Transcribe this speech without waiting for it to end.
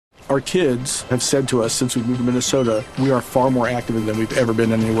Our kids have said to us since we moved to Minnesota, we are far more active than we've ever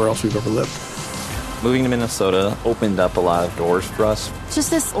been anywhere else we've ever lived. Moving to Minnesota opened up a lot of doors for us.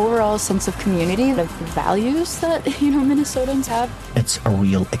 Just this overall sense of community, the values that, Minnesotans have. It's a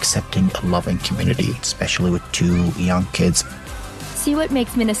real accepting, loving community, especially with 2 young kids. See what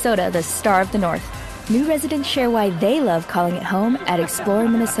makes Minnesota the star of the North. New residents share why they love calling it home at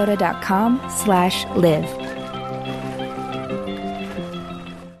exploreminnesota.com/live.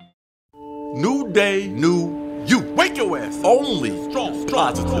 New day, new you. Wake your ass. Only strong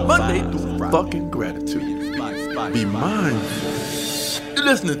positive Monday through fucking gratitude. Be mindful. You're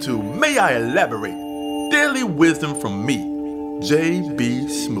listening to May I Elaborate? Daily wisdom from me, J.B.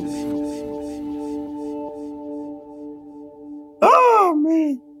 Smooth. Oh,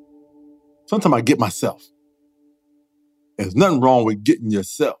 man. Sometimes I get myself. There's nothing wrong with getting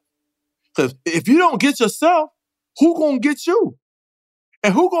yourself. Because if you don't get yourself, who gonna get you?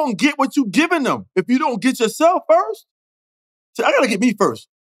 And who gonna get what you giving them if you don't get yourself first? See, I gotta get me first.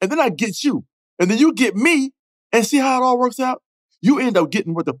 And then I get you. And then you get me. And see how it all works out? You end up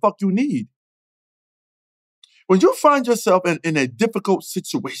getting what the fuck you need. When you find yourself in a difficult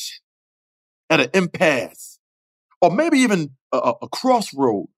situation, at an impasse, or maybe even a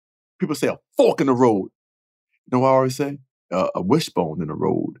crossroad, people say a fork in the road. You know what I always say? A wishbone in the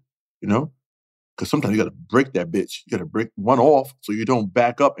road, Because sometimes you got to break that bitch. You got to break one off so you don't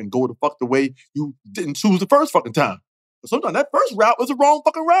back up and go the fuck the way you didn't choose the first fucking time. But sometimes that first route was the wrong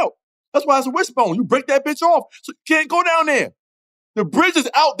fucking route. That's why it's a wishbone. You break that bitch off so you can't go down there. The bridge is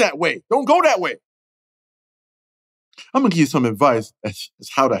out that way. Don't go that way. I'm going to give you some advice as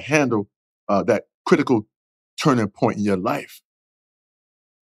how to handle that critical turning point in your life.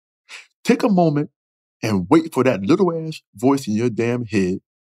 Take a moment and wait for that little ass voice in your damn head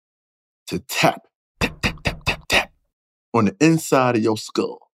to tap on the inside of your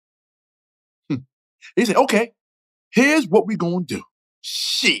skull. He said, okay, here's what we gonna do.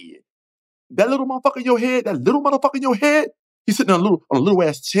 Shit. That little motherfucker in your head, he's sitting on a little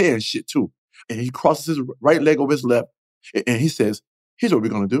ass chair and shit too. And he crosses his right leg over his left and he says, here's what we're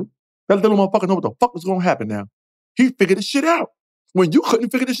gonna do. That little motherfucker know what the fuck was gonna happen now. He figured this shit out. When you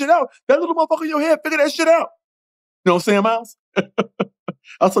couldn't figure this shit out, that little motherfucker in your head figured that shit out. You know what I'm saying, Miles?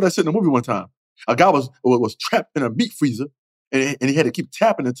 I saw that shit in a movie one time. A guy was trapped in a meat freezer and he had to keep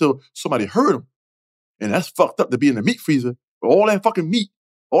tapping until somebody heard him. And that's fucked up to be in the meat freezer with all that fucking meat,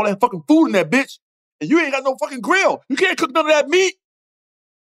 all that fucking food in that bitch, and you ain't got no fucking grill. You can't cook none of that meat.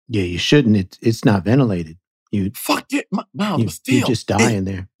 Yeah, you shouldn't. It's not ventilated. Fuck it, Miles, but still. You just die in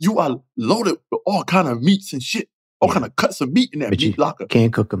there. You are loaded with all kind of meats and shit. All kind of cuts of meat in that meat locker.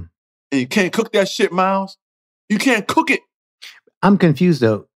 Can't cook them. And you can't cook that shit, Miles. You can't cook it. I'm confused,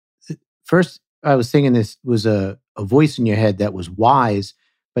 though. First, I was thinking this was a voice in your head that was wise,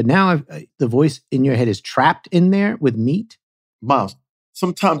 but now the voice in your head is trapped in there with meat? Miles,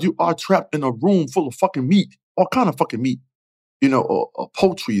 sometimes you are trapped in a room full of fucking meat. All kind of fucking meat.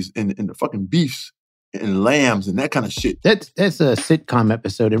 Poultries and the fucking beefs and lambs and that kind of shit. That's a sitcom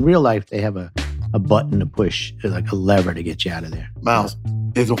episode. In real life, they have a button to push, like a lever to get you out of there. Miles,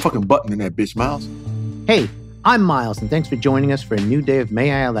 there's no fucking button in that bitch, Miles. Hey, I'm Miles, and thanks for joining us for a new day of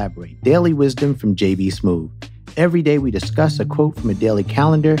May I Elaborate, Daily Wisdom from JB Smooth. Every day we discuss a quote from a daily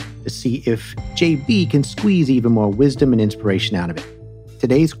calendar to see if JB can squeeze even more wisdom and inspiration out of it.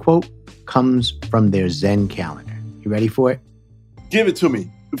 Today's quote comes from their Zen calendar. You ready for it? Give it to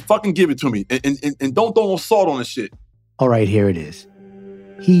me. Fucking give it to me. And don't throw no salt on the shit. All right, here it is.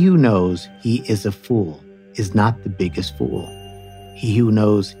 He who knows he is a fool is not the biggest fool. He who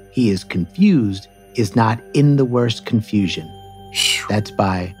knows he is confused is not in the worst confusion. That's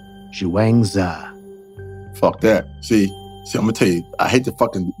by Zhuangzi. Fuck that. See, I'm gonna tell you, I hate to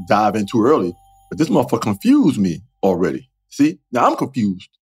fucking dive in too early, but this motherfucker confused me already. See, now I'm confused.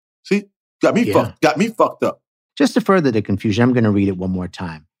 See, got me fucked up. Just to further the confusion, I'm going to read it one more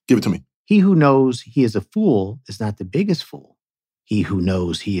time. Give it to me. He who knows he is a fool is not the biggest fool. He who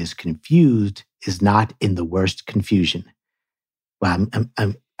knows he is confused is not in the worst confusion. Well,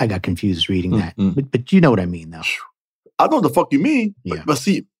 I got confused reading that, but you know what I mean, though. I know what the fuck you mean, yeah. but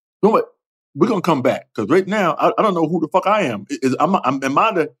see, you know what? We're gonna come back because right now I don't know who the fuck I am. Am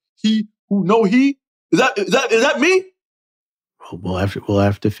I the he who know he? Is that me? We'll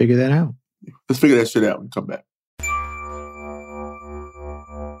have to figure that out. Let's figure that shit out when we come back.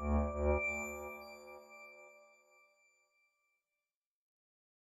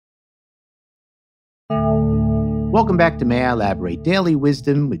 Welcome back to May I Elaborate, Daily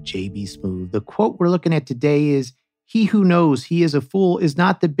Wisdom with JB Smooth. The quote we're looking at today is, he who knows he is a fool is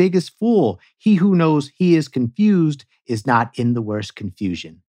not the biggest fool. He who knows he is confused is not in the worst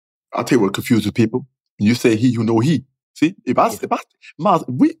confusion. I'll tell you what confuses people. You say he who know he. See, Miles,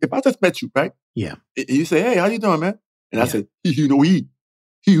 if I just met you, right? Yeah. And you say, hey, how you doing, man? And I say, he who know he.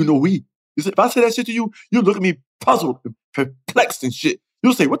 He who know he. You say, if I say that shit to you, you look at me puzzled and perplexed and shit.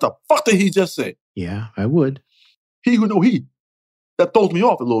 You'll say, what the fuck did he just say? Yeah, I would. He who know he. That throws me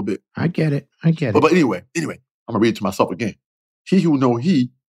off a little bit. I get it. But anyway, I'm going to read it to myself again. He who know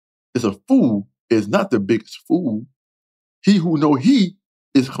he is a fool is not the biggest fool. He who know he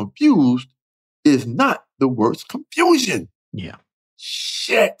is confused is not the worst confusion. Yeah.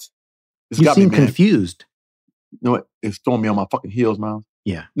 Shit. You seem confused. You know what? It's throwing me on my fucking heels, Miles.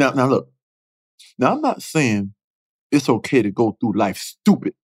 Yeah. Now look. Now, I'm not saying it's okay to go through life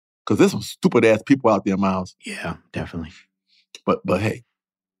stupid, because there's some stupid-ass people out there, Miles. Yeah, definitely. But hey,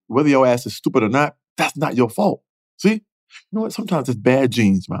 whether your ass is stupid or not, that's not your fault. See? You know what? Sometimes it's bad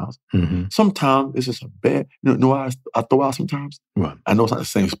genes, Miles. Mm-hmm. Sometimes it's just a bad... You know what I throw out sometimes? What? I know it's not the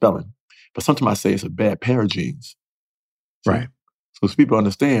same spelling, but sometimes I say it's a bad pair of genes. See? Right. So if people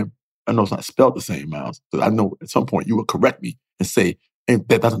understand, I know it's not spelled the same, Miles. Because I know at some point you will correct me and say, and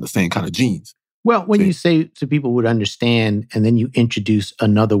that's not the same kind of genes. Well, when you say so people would understand, and then you introduce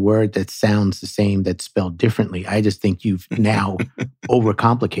another word that sounds the same that's spelled differently, I just think you've now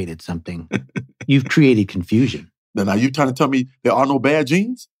overcomplicated something. You've created confusion. Then are you trying to tell me there are no bad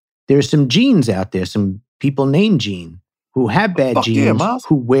genes? There's some genes out there, some people named Gene, who have bad genes,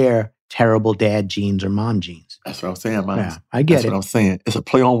 who wear terrible dad genes or mom genes. That's what I'm saying, Miles. Yeah, I get it. That's what I'm saying. It's a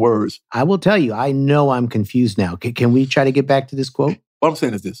play on words. I will tell you, I know I'm confused now. Can we try to get back to this quote? What I'm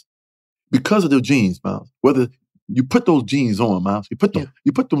saying is this. Because of the genes, Miles, whether you put those genes on, Miles, you put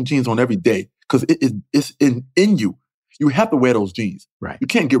them genes on every day because it's in you. You have to wear those genes. Right. You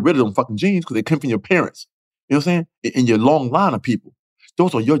can't get rid of them fucking genes because they come from your parents. You know what I'm saying? In your long line of people.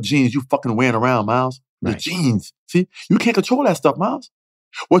 Those are your genes you fucking wearing around, Miles. The genes. See? You can't control that stuff, Miles.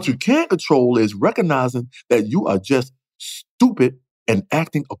 What you can control is recognizing that you are just stupid and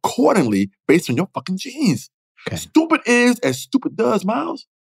acting accordingly based on your fucking genes. Okay. Stupid is as stupid does, Miles.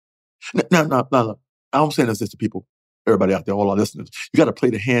 Now, I'm saying this to people, everybody out there, all our listeners. You got to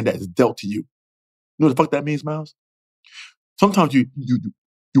play the hand that is dealt to you. You know what the fuck that means, Miles? Sometimes you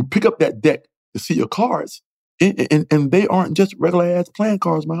pick up that deck to see your cards, and they aren't just regular ass playing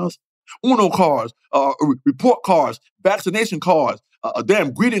cards, Miles. Uno cards, report cards, vaccination cards,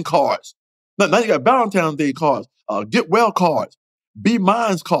 damn greeting cards. Now you got Valentine's Day cards, get well cards, be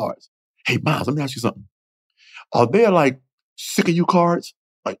mine's cards. Hey, Miles, let me ask you something. Are there like sick of you cards?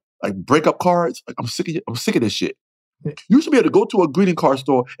 Like breakup cards? Like I'm sick of this shit. You should be able to go to a greeting card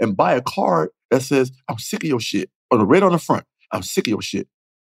store and buy a card that says, I'm sick of your shit. Or right on the front, I'm sick of your shit.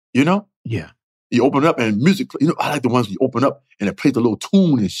 You know? Yeah. You open it up and music, I like the ones you open up and it plays a little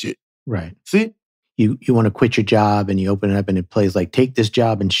tune and shit. Right. See? You want to quit your job and you open it up and it plays like, take this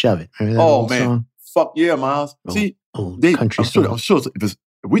job and shove it. Remember that old man. song? Fuck yeah, Miles. See? Country song. I'm sure if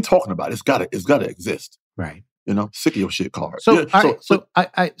we're talking about it, it's gotta exist. Right. You know, sick of your shit card. So,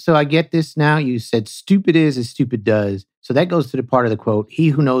 so I get this now. You said stupid is as stupid does. So that goes to the part of the quote, he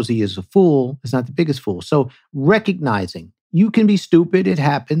who knows he is a fool is not the biggest fool. So recognizing you can be stupid, it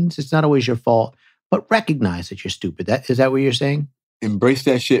happens. It's not always your fault, but recognize that you're stupid. Is that what you're saying? Embrace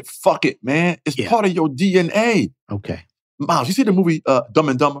that shit. Fuck it, man. It's part of your DNA. Okay. Miles, you see the movie Dumb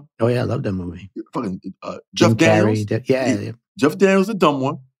and Dumber? Oh yeah, I love that movie. Fucking Jim Jeff Daniels. Carrey, Jeff Daniels is the dumb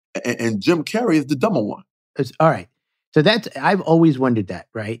one, and Jim Carrey is the dumber one. All right. So I've always wondered that,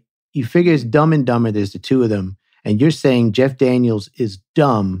 right? You figure it's Dumb and Dumber, there's the two of them, and you're saying Jeff Daniels is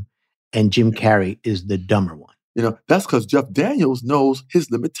dumb and Jim Carrey is the dumber one. You know, that's because Jeff Daniels knows his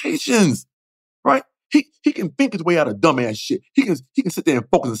limitations, right? He can think his way out of dumbass shit. He can sit there and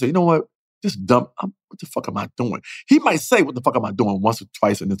focus and say, you know what? This dumb, what the fuck am I doing? He might say, what the fuck am I doing once or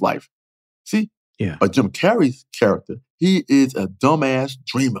twice in his life. See? Yeah. But Jim Carrey's character, he is a dumbass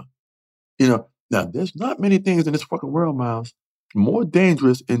dreamer. You know, now there's not many things in this fucking world, Miles, more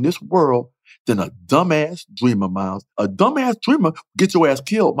dangerous in this world than a dumbass dreamer, Miles. A dumbass dreamer gets your ass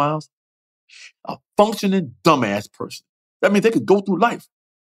killed, Miles. A functioning dumbass person. That means they could go through life,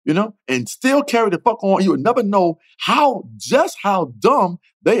 you know, and still carry the fuck on. You would never know how dumb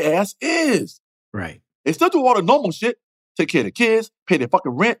they ass is. Right. They still do all the normal shit. Take care of the kids, pay their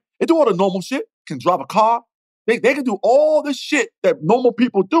fucking rent. They do all the normal shit. Can drive a car. They can do all the shit that normal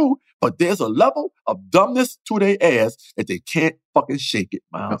people do, but there's a level of dumbness to their ass that they can't fucking shake it,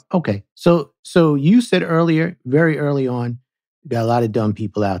 Miles. Okay. So you said earlier, very early on, you got a lot of dumb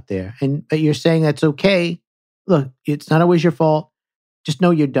people out there. But you're saying that's okay. Look, it's not always your fault. Just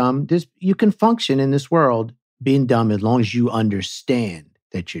know you're dumb. You can function in this world being dumb as long as you understand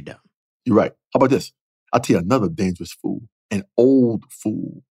that you're dumb. You're right. How about this? I'll tell you another dangerous fool. An old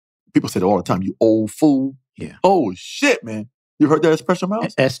fool. People say that all the time, you old fool. Yeah. Oh, shit, man. You heard that expression,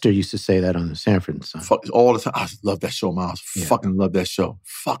 Miles? Esther used to say that on the Sanford and Son. Fuck, all the time. I just love that show, Miles. Yeah. Fucking love that show.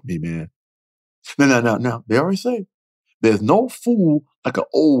 Fuck me, man. Now. They already say there's no fool like an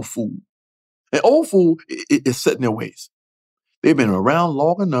old fool. An old fool is set in their ways. They've been around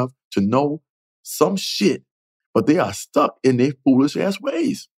long enough to know some shit, but they are stuck in their foolish ass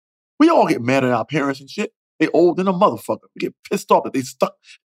ways. We all get mad at our parents and shit. They old than a motherfucker. We get pissed off that they stuck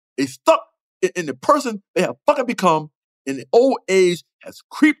in the person they have fucking become, and the old age has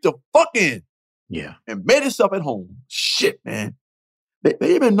creeped the fuck in. Yeah. And made itself at home. Shit, man.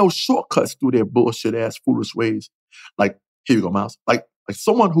 They even know shortcuts through their bullshit ass foolish ways. Like, here you go, Miles. Like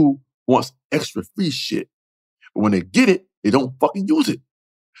someone who wants extra free shit. But when they get it, they don't fucking use it.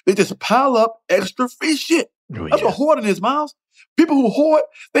 They just pile up extra free shit. Oh, That's what hoarding is, Miles. People who hoard,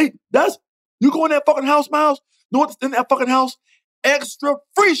 you go in that fucking house, Miles, you know what's in that fucking house? Extra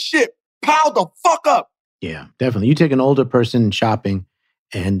free shit. Piled the fuck up. Yeah, definitely. You take an older person shopping,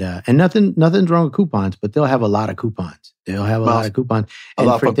 and nothing's wrong with coupons, but they'll have a lot of coupons. They'll have a lot of coupons,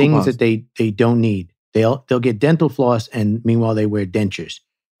 and for things that they don't need, they'll get dental floss, and meanwhile they wear dentures.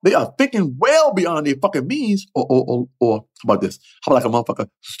 They are thinking well beyond their fucking means. Or how about this? How about like a motherfucker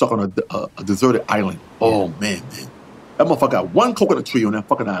stuck on a deserted island? Oh man, that motherfucker got one coconut tree on that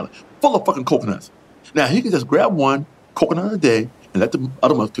fucking island, full of fucking coconuts. Now he can just grab one coconut a day and let the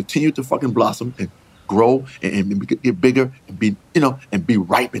other ones continue to fucking blossom and grow and get bigger and be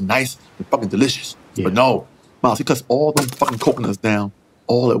ripe and nice and fucking delicious. Yeah. But no, Miles, he cuts all them fucking coconuts down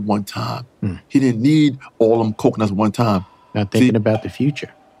all at one time. He didn't need all them coconuts at one time. Not thinking about the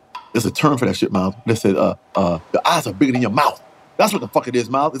future. There's a term for that shit, Miles. They said, the eyes are bigger than your mouth. That's what the fuck it is,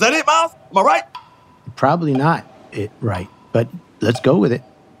 Miles. Is that it, Miles? Am I right? Probably not right, but let's go with it.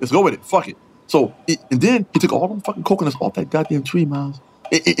 Let's go with it. Fuck it. So, and then he took all them fucking coconuts off that goddamn tree, Miles,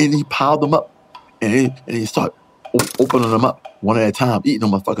 and he piled them up. And he started opening them up one at a time, eating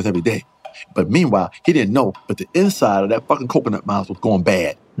them motherfuckers every day. But meanwhile, he didn't know, but the inside of that fucking coconut, Miles, was going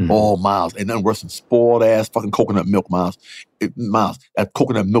bad. Oh, Miles, ain't nothing worse than spoiled-ass fucking coconut milk, Miles. Miles, that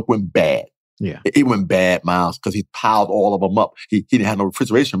coconut milk went bad. Yeah. It went bad, Miles, because he piled all of them up. He didn't have no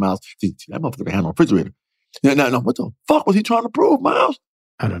refrigeration, Miles. See, that motherfucker didn't have no refrigerator. Now, what the fuck was he trying to prove, Miles?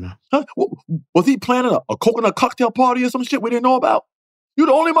 I don't know. Huh? Was he planning a coconut cocktail party or some shit we didn't know about? You're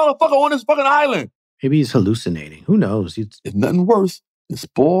the only motherfucker on this fucking island. Maybe he's hallucinating. Who knows? It's nothing worse than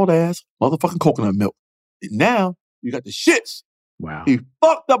spoiled-ass motherfucking coconut milk. And now, you got the shits. Wow. He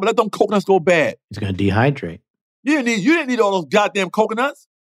fucked up and let them coconuts go bad. He's going to dehydrate. You didn't need all those goddamn coconuts.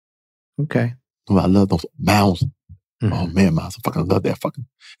 Okay. Oh, I love those mounds. Oh, man, Miles, I fucking love that fucking...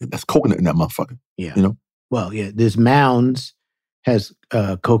 That's coconut in that motherfucker. Yeah. You know? Well, yeah, this Mounds has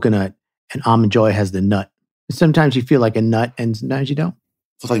coconut and Almond Joy has the nut. And sometimes you feel like a nut and sometimes you don't.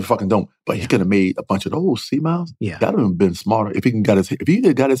 Sometimes you fucking don't. But he could have made a bunch of those. See, Miles? Yeah. That would have been smarter if he got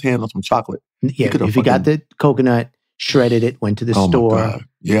his hand on some chocolate. Yeah, if he got the coconut, shredded it, went to the store,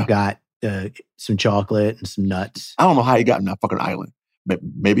 got some chocolate and some nuts. I don't know how he got in that fucking island.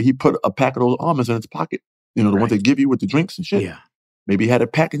 Maybe he put a pack of those almonds in his pocket. You know, the ones they give you with the drinks and shit. Yeah. Maybe he had a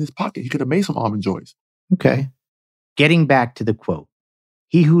pack in his pocket. He could have made some Almond Joys. Okay. Getting back to the quote.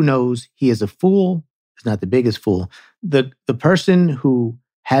 He who knows he is a fool is not the biggest fool. The person who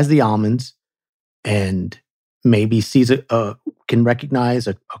has the almonds and maybe sees can recognize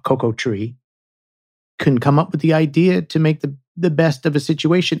a cocoa tree can come up with the idea to make the best of a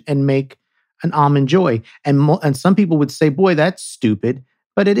situation and make an Almond Joy. And some people would say, boy, that's stupid.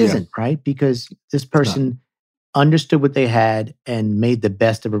 But it isn't, right? Because this person understood what they had and made the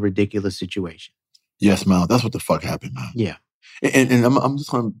best of a ridiculous situation. Yes, Miles. That's what the fuck happened, Miles. Yeah. And I'm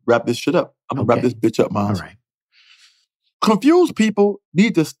just going to wrap this shit up. I'm going to wrap this bitch up, Miles. All right. Confused people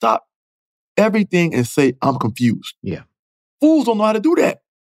need to stop everything and say, I'm confused. Yeah. Fools don't know how to do that.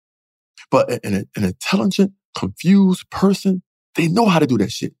 But an intelligent, confused person, they know how to do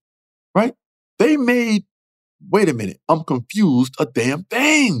that shit, right? They made, wait a minute, I'm confused, a damn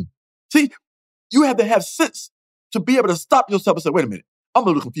thing. See, you have to have sense to be able to stop yourself and say, wait a minute, I'm a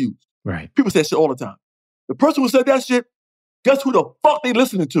little confused. Right. People say that shit all the time. The person who said that shit, guess who the fuck they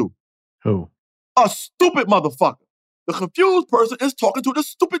listening to? Who? A stupid motherfucker. The confused person is talking to the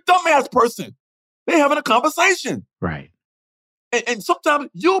stupid dumbass person. They having a conversation. Right. And sometimes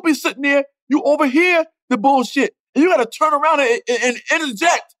you'll be sitting there, you overhear the bullshit, and you got to turn around and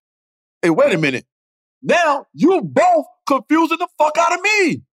interject. Hey, wait a minute. Now you both confusing the fuck out of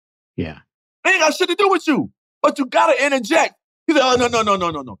me. Yeah. They ain't got shit to do with you, but you got to interject. He said,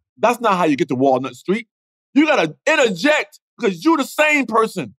 oh, no. That's not how you get to Walnut Street. You got to interject because you the same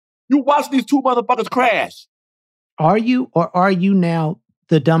person. You watch these two motherfuckers crash. Are you or are you now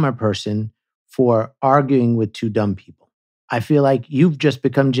the dumber person for arguing with two dumb people. I feel like you've just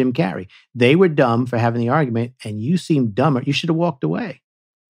become Jim Carrey. They were dumb for having the argument, and you seem dumber. You should have walked away.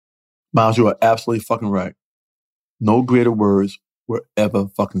 Miles, you are absolutely fucking right. No greater words were ever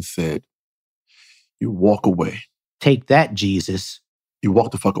fucking said. You walk away. Take that, Jesus. You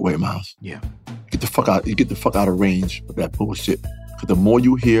walk the fuck away, Miles. Yeah. Get the fuck out. You get the fuck out of range of that bullshit. Because the more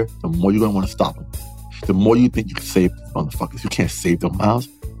you hear, the more you're gonna want to stop them. The more you think you can save these motherfuckers. You can't save them, Miles.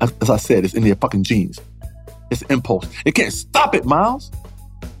 As I said, it's in their fucking genes. It's an impulse. It can't stop it, Miles.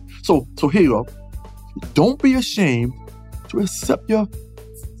 So here you go. Don't be ashamed to accept your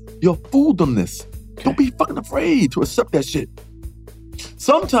fooldomness. Okay. Don't be fucking afraid to accept that shit.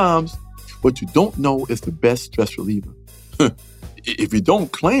 Sometimes what you don't know is the best stress reliever. If you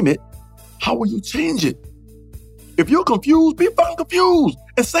don't claim it, how will you change it? If you're confused, be fucking confused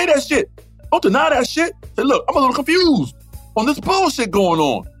and say that shit. Don't deny that shit. Say, look, I'm a little confused on this bullshit going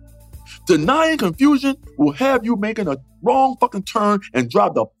on. Denying confusion will have you making a wrong fucking turn and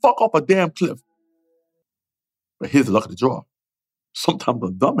drive the fuck off a damn cliff. But here's the luck of the draw. Sometimes a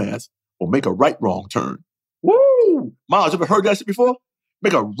dumbass will make a right wrong turn. Woo! Miles, you ever heard that shit before?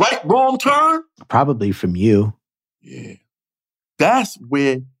 Make a right wrong turn? Probably from you. Yeah. That's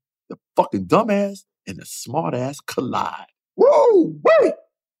where the fucking dumbass and the smart ass collide. Woo! Wait!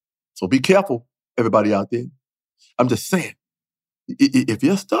 So be careful, everybody out there. I'm just saying, if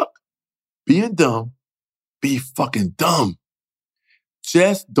you're stuck being dumb, be fucking dumb.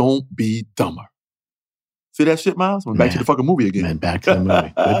 Just don't be dumber. See that shit, Miles? Back to the fucking movie again. Man, back to the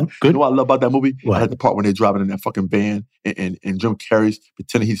movie. Good. You know what I love about that movie? What? I like the part when they're driving in that fucking van and Jim Carrey's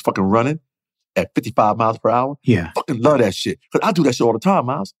pretending he's fucking running at 55 miles per hour. Yeah. I fucking love that shit. Because I do that shit all the time,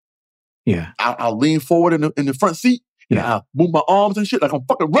 Miles. Yeah. I'll lean forward in the front seat and I'll move my arms and shit like I'm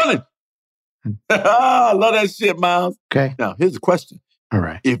fucking running. I love that shit, Miles. Okay. Now, here's the question. All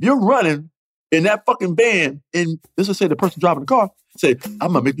right. If you're running in that fucking van, and let's just say the person driving the car, say,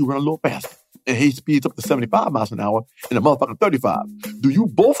 I'm going to make you run a little faster. And he speeds up to 75 miles an hour in a motherfucking 35. Do you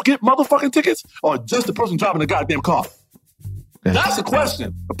both get motherfucking tickets or just the person driving the goddamn car? That's a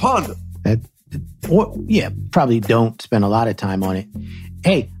question to ponder. Probably don't spend a lot of time on it.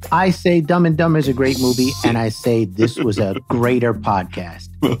 Hey, I say Dumb and Dumber is a great movie, and I say this was a greater podcast.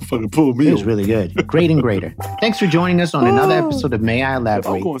 Motherfucking pull me. It was really good. Great and greater. Thanks for joining us on another episode of May I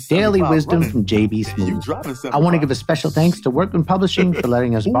Elaborate? Daily wisdom from JB Smooth. I want to give a special thanks to Workman Publishing for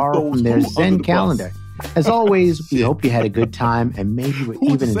letting us borrow from their Zen calendar. As always, we hope you had a good time and maybe were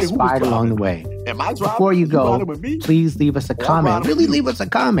even inspired along the way. Before you go, please leave us a comment. Really leave us a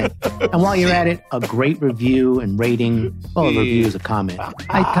comment. And while you're at it, a great review and rating. Well, a review is a comment.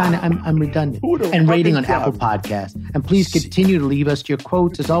 I'm redundant. And rating on Apple Podcasts. And please continue to leave us your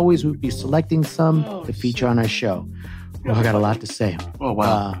quotes. As always, we'll be selecting some to feature on our show. Well, I got a lot to say. Oh,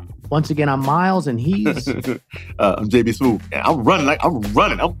 wow. Once again, I'm Miles and he's... I'm JB Smooth. And I'm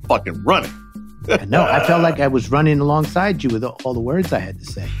running. I'm fucking running. No, I felt like I was running alongside you with all the words I had to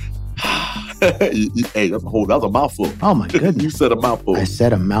say. Hey, that was a mouthful. Oh, my goodness. You said a mouthful. I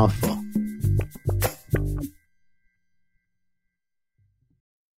said a mouthful.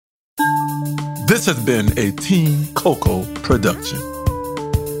 This has been a Team Coco production.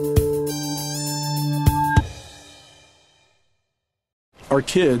 Our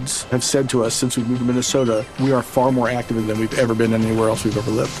kids have said to us since we moved to Minnesota, we are far more active than we've ever been anywhere else we've ever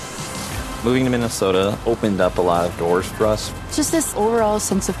lived. Moving to Minnesota opened up a lot of doors for us. Just this overall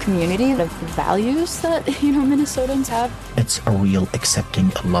sense of community, the values that, Minnesotans have. It's a real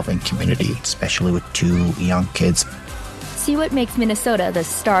accepting, loving community, especially with two young kids. See what makes Minnesota the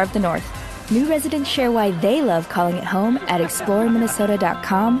star of the North. New residents share why they love calling it home at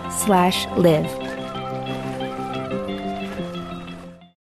exploreminnesota.com/live.